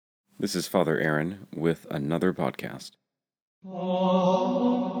This is Father Aaron with another podcast.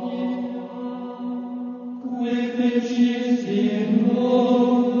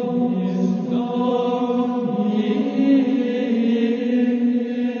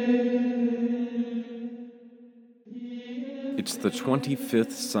 It's the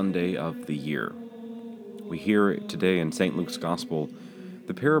 25th Sunday of the year. We hear today in St. Luke's Gospel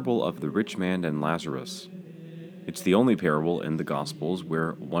the parable of the rich man and Lazarus. It's the only parable in the Gospels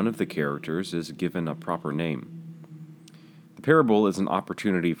where one of the characters is given a proper name. The parable is an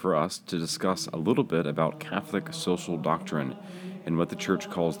opportunity for us to discuss a little bit about Catholic social doctrine and what the Church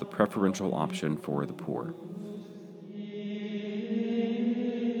calls the preferential option for the poor.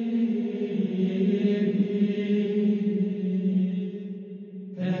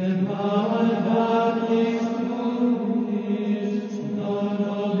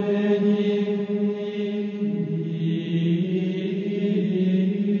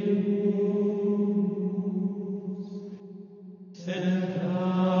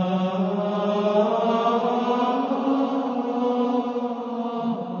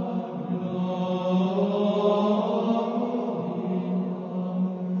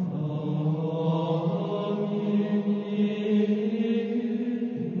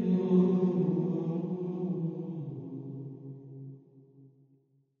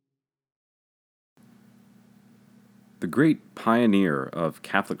 The great pioneer of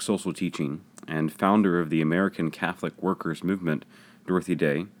Catholic social teaching and founder of the American Catholic Workers' Movement, Dorothy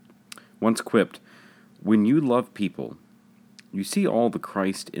Day, once quipped, "When you love people, you see all the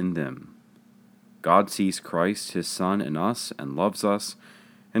Christ in them. God sees Christ, His Son, in us and loves us,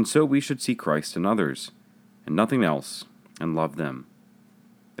 and so we should see Christ in others, and nothing else, and love them.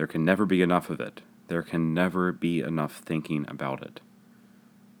 There can never be enough of it. There can never be enough thinking about it."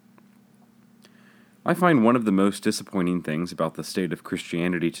 I find one of the most disappointing things about the state of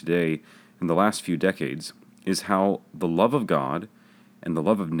Christianity today in the last few decades is how the love of God and the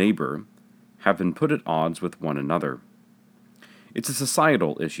love of neighbor have been put at odds with one another. It's a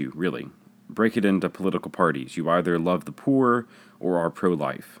societal issue, really. Break it into political parties. You either love the poor or are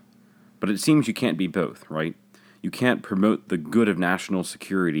pro-life. But it seems you can't be both, right? You can't promote the good of national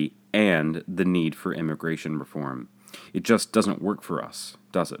security and the need for immigration reform. It just doesn't work for us,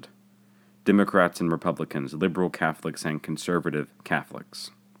 does it? Democrats and Republicans, liberal Catholics and conservative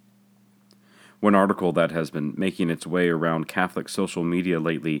Catholics. One article that has been making its way around Catholic social media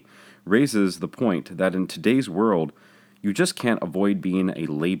lately raises the point that in today's world, you just can't avoid being a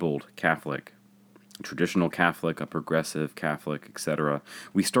labeled Catholic. A traditional Catholic, a progressive Catholic, etc.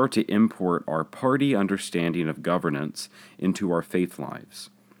 We start to import our party understanding of governance into our faith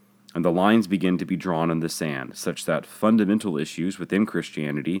lives. And the lines begin to be drawn in the sand, such that fundamental issues within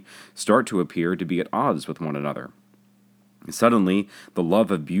Christianity start to appear to be at odds with one another. And suddenly, the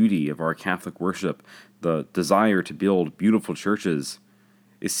love of beauty of our Catholic worship, the desire to build beautiful churches,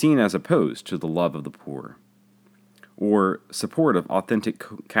 is seen as opposed to the love of the poor, or support of authentic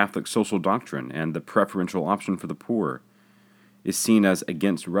Catholic social doctrine and the preferential option for the poor is seen as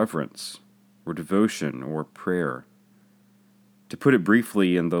against reverence, or devotion, or prayer. To put it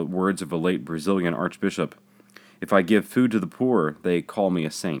briefly in the words of a late Brazilian archbishop, if I give food to the poor, they call me a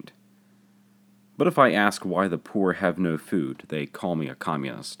saint. But if I ask why the poor have no food, they call me a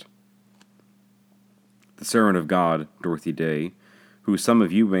communist. The Servant of God, Dorothy Day, who some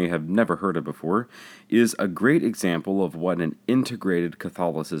of you may have never heard of before, is a great example of what an integrated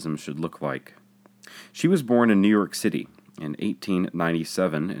Catholicism should look like. She was born in New York City in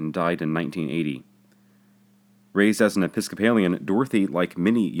 1897 and died in 1980. Raised as an Episcopalian, Dorothy, like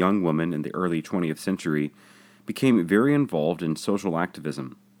many young women in the early 20th century, became very involved in social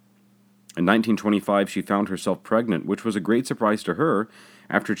activism. In 1925, she found herself pregnant, which was a great surprise to her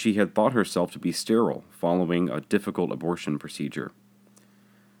after she had thought herself to be sterile following a difficult abortion procedure.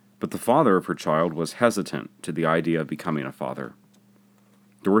 But the father of her child was hesitant to the idea of becoming a father.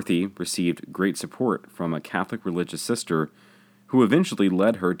 Dorothy received great support from a Catholic religious sister who eventually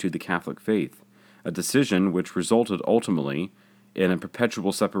led her to the Catholic faith, a decision which resulted ultimately in a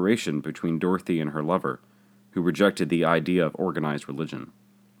perpetual separation between Dorothy and her lover, who rejected the idea of organized religion.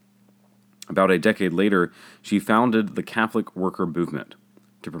 About a decade later, she founded the Catholic Worker Movement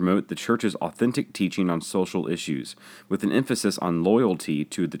to promote the Church's authentic teaching on social issues, with an emphasis on loyalty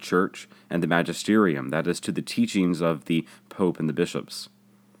to the Church and the magisterium, that is, to the teachings of the Pope and the bishops.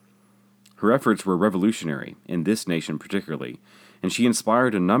 Her efforts were revolutionary, in this nation particularly, and she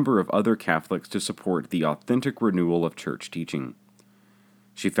inspired a number of other Catholics to support the authentic renewal of church teaching.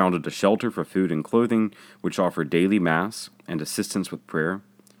 She founded a shelter for food and clothing, which offered daily Mass and assistance with prayer.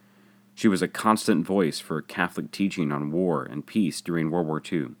 She was a constant voice for Catholic teaching on war and peace during World War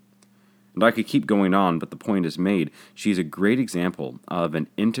II. And I could keep going on, but the point is made. She's a great example of an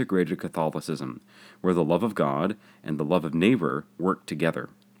integrated Catholicism, where the love of God and the love of neighbor work together.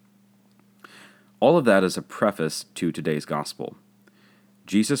 All of that is a preface to today's gospel.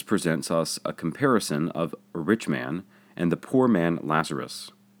 Jesus presents us a comparison of a rich man and the poor man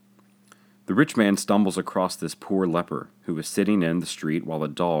Lazarus. The rich man stumbles across this poor leper who is sitting in the street while a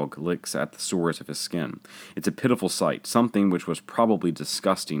dog licks at the sores of his skin. It's a pitiful sight, something which was probably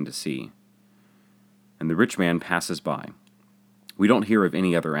disgusting to see. And the rich man passes by. We don't hear of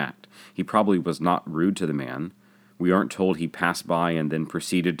any other act. He probably was not rude to the man. We aren't told he passed by and then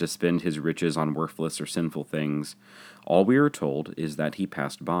proceeded to spend his riches on worthless or sinful things. All we are told is that he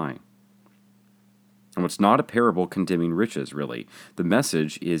passed by. And it's not a parable condemning riches, really. The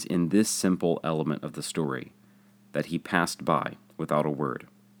message is in this simple element of the story, that he passed by without a word.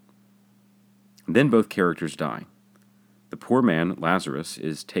 And then both characters die. The poor man, Lazarus,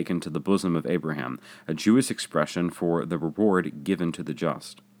 is taken to the bosom of Abraham, a Jewish expression for the reward given to the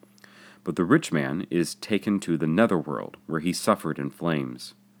just. But the rich man is taken to the netherworld, where he suffered in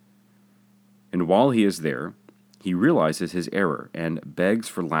flames. And while he is there, he realizes his error and begs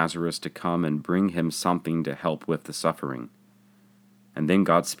for Lazarus to come and bring him something to help with the suffering. And then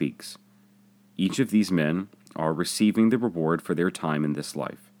God speaks. Each of these men are receiving the reward for their time in this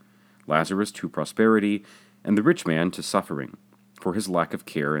life. Lazarus to prosperity, and the rich man to suffering, for his lack of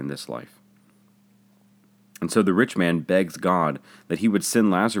care in this life. And so the rich man begs God that he would send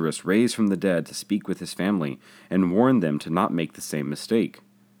Lazarus raised from the dead to speak with his family and warn them to not make the same mistake.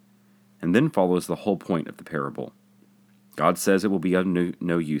 And then follows the whole point of the parable. God says it will be of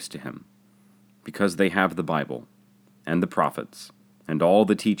no use to him, because they have the Bible and the prophets and all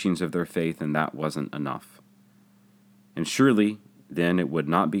the teachings of their faith, and that wasn't enough. And surely then it would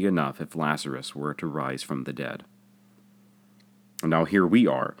not be enough if Lazarus were to rise from the dead. And now here we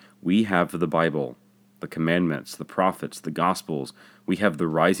are. We have the Bible, the commandments, the prophets, the Gospels. We have the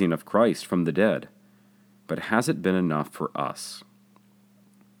rising of Christ from the dead. But has it been enough for us?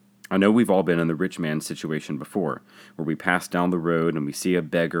 I know we've all been in the rich man's situation before, where we pass down the road and we see a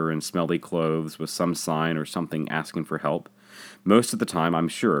beggar in smelly clothes with some sign or something asking for help. Most of the time, I'm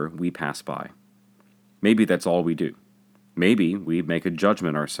sure, we pass by. Maybe that's all we do. Maybe we make a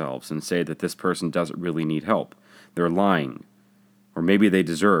judgment ourselves and say that this person doesn't really need help. They're lying. Or maybe they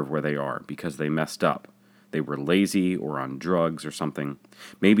deserve where they are because they messed up. They were lazy or on drugs or something.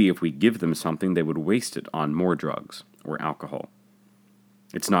 Maybe if we give them something, they would waste it on more drugs or alcohol.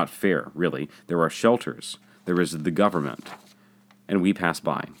 It's not fair, really. There are shelters. There is the government. And we pass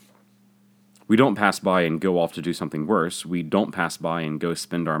by. We don't pass by and go off to do something worse. We don't pass by and go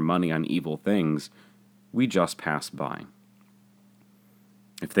spend our money on evil things. We just pass by.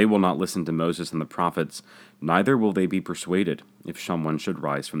 If they will not listen to Moses and the prophets, neither will they be persuaded if someone should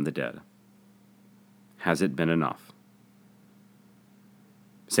rise from the dead. Has it been enough?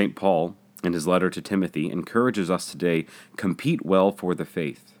 St. Paul, in his letter to Timothy, encourages us today, compete well for the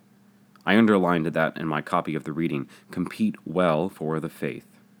faith. I underlined that in my copy of the reading, compete well for the faith.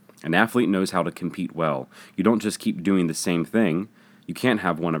 An athlete knows how to compete well. You don't just keep doing the same thing. You can't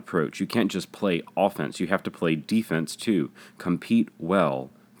have one approach. You can't just play offense. You have to play defense too. Compete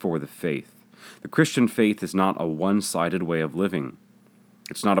well for the faith. The Christian faith is not a one-sided way of living.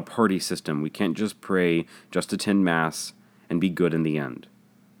 It's not a party system. We can't just pray, just attend Mass, and be good in the end.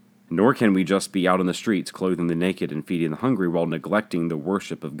 Nor can we just be out on the streets clothing the naked and feeding the hungry while neglecting the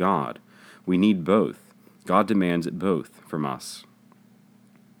worship of God. We need both. God demands both from us.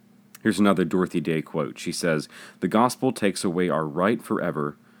 Here's another Dorothy Day quote. She says, "The gospel takes away our right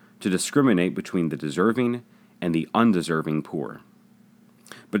forever to discriminate between the deserving and the undeserving poor.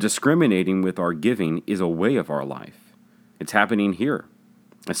 But discriminating with our giving is a way of our life. It's happening here.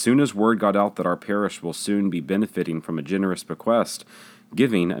 As soon as word got out that our parish will soon be benefiting from a generous bequest,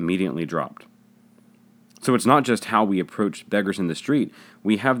 giving immediately dropped. So it's not just how we approach beggars in the street.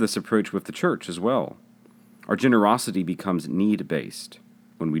 We have this approach with the church as well. Our generosity becomes need-based.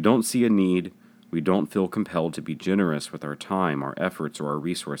 When we don't see a need, we don't feel compelled to be generous with our time, our efforts, or our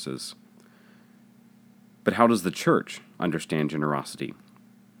resources. But how does the church understand generosity?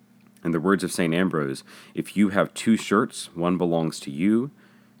 In the words of St. Ambrose, if you have 2 shirts, one belongs to you,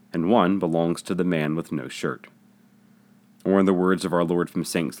 and one belongs to the man with no shirt. Or in the words of our Lord from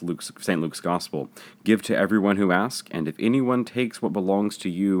St. Luke's Gospel, give to everyone who asks, and if anyone takes what belongs to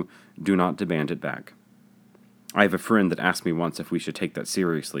you, do not demand it back. I have a friend that asked me once if we should take that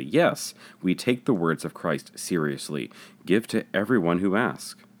seriously. Yes, we take the words of Christ seriously. Give to everyone who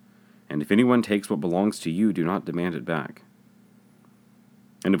asks. And if anyone takes what belongs to you, do not demand it back.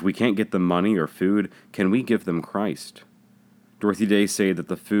 And if we can't get them money or food, can we give them Christ? Dorothy Day say that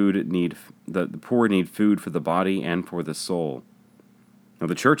the poor need food for the body and for the soul. Now,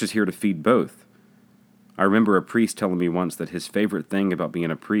 the church is here to feed both. I remember a priest telling me once that his favorite thing about being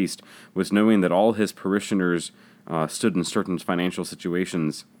a priest was knowing that all his parishioners stood in certain financial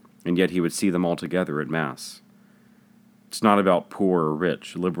situations, and yet he would see them all together at Mass. It's not about poor or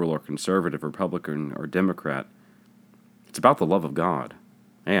rich, liberal or conservative, Republican or Democrat. It's about the love of God,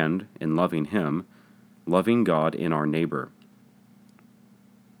 and, in loving Him, loving God in our neighbor.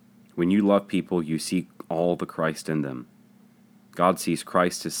 When you love people, you see all the Christ in them. God sees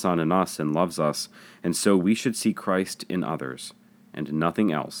Christ, His Son, in us and loves us, and so we should see Christ in others, and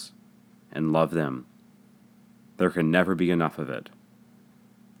nothing else, and love them. There can never be enough of it.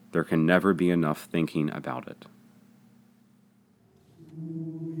 There can never be enough thinking about it.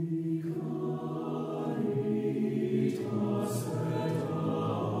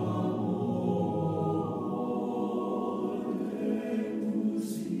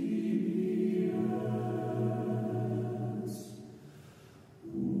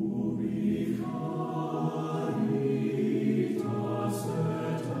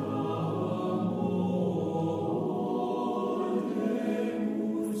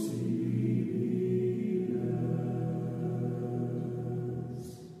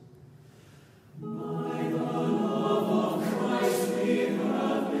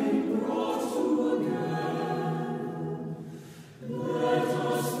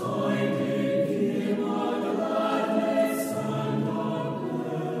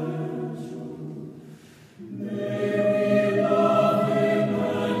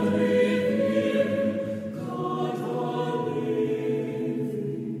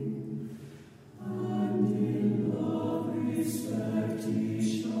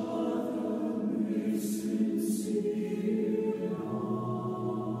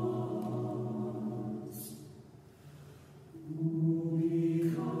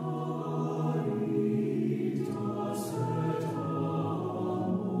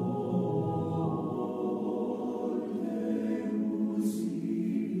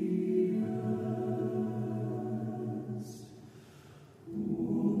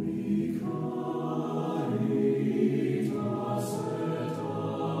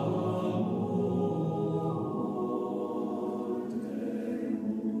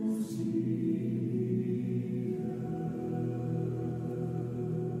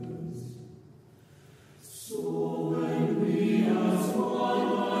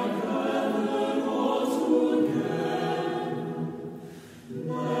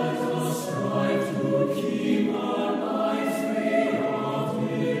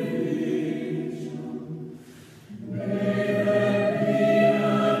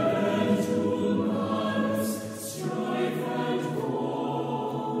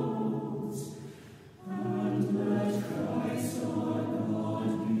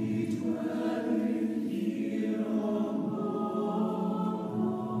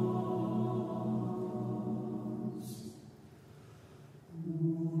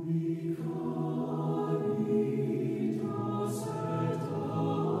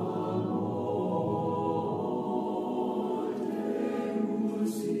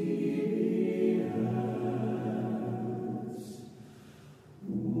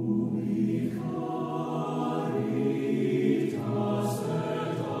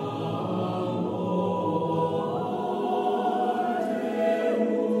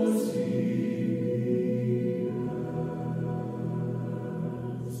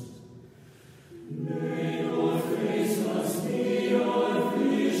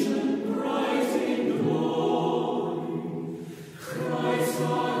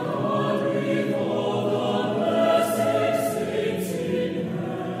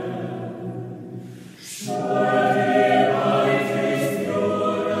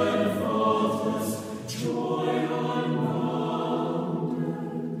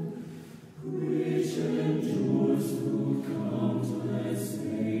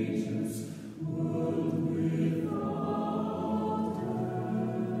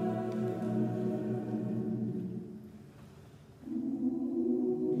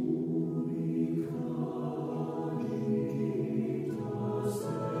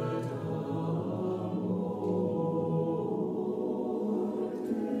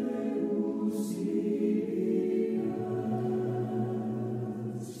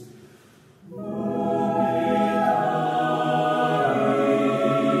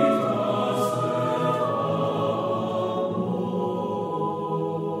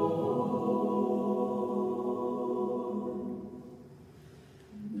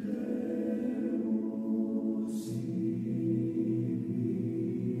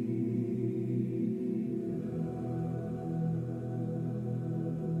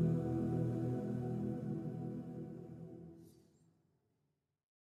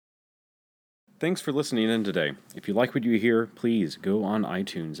 Thanks for listening in today. If you like what you hear, please go on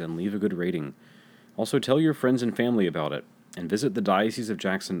iTunes and leave a good rating. Also, tell your friends and family about it, and visit the Diocese of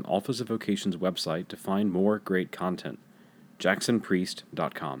Jackson Office of Vocations website to find more great content.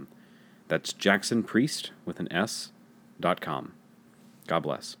 jacksonpriest.com. That's jacksonpriest with an S.com. God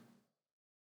bless.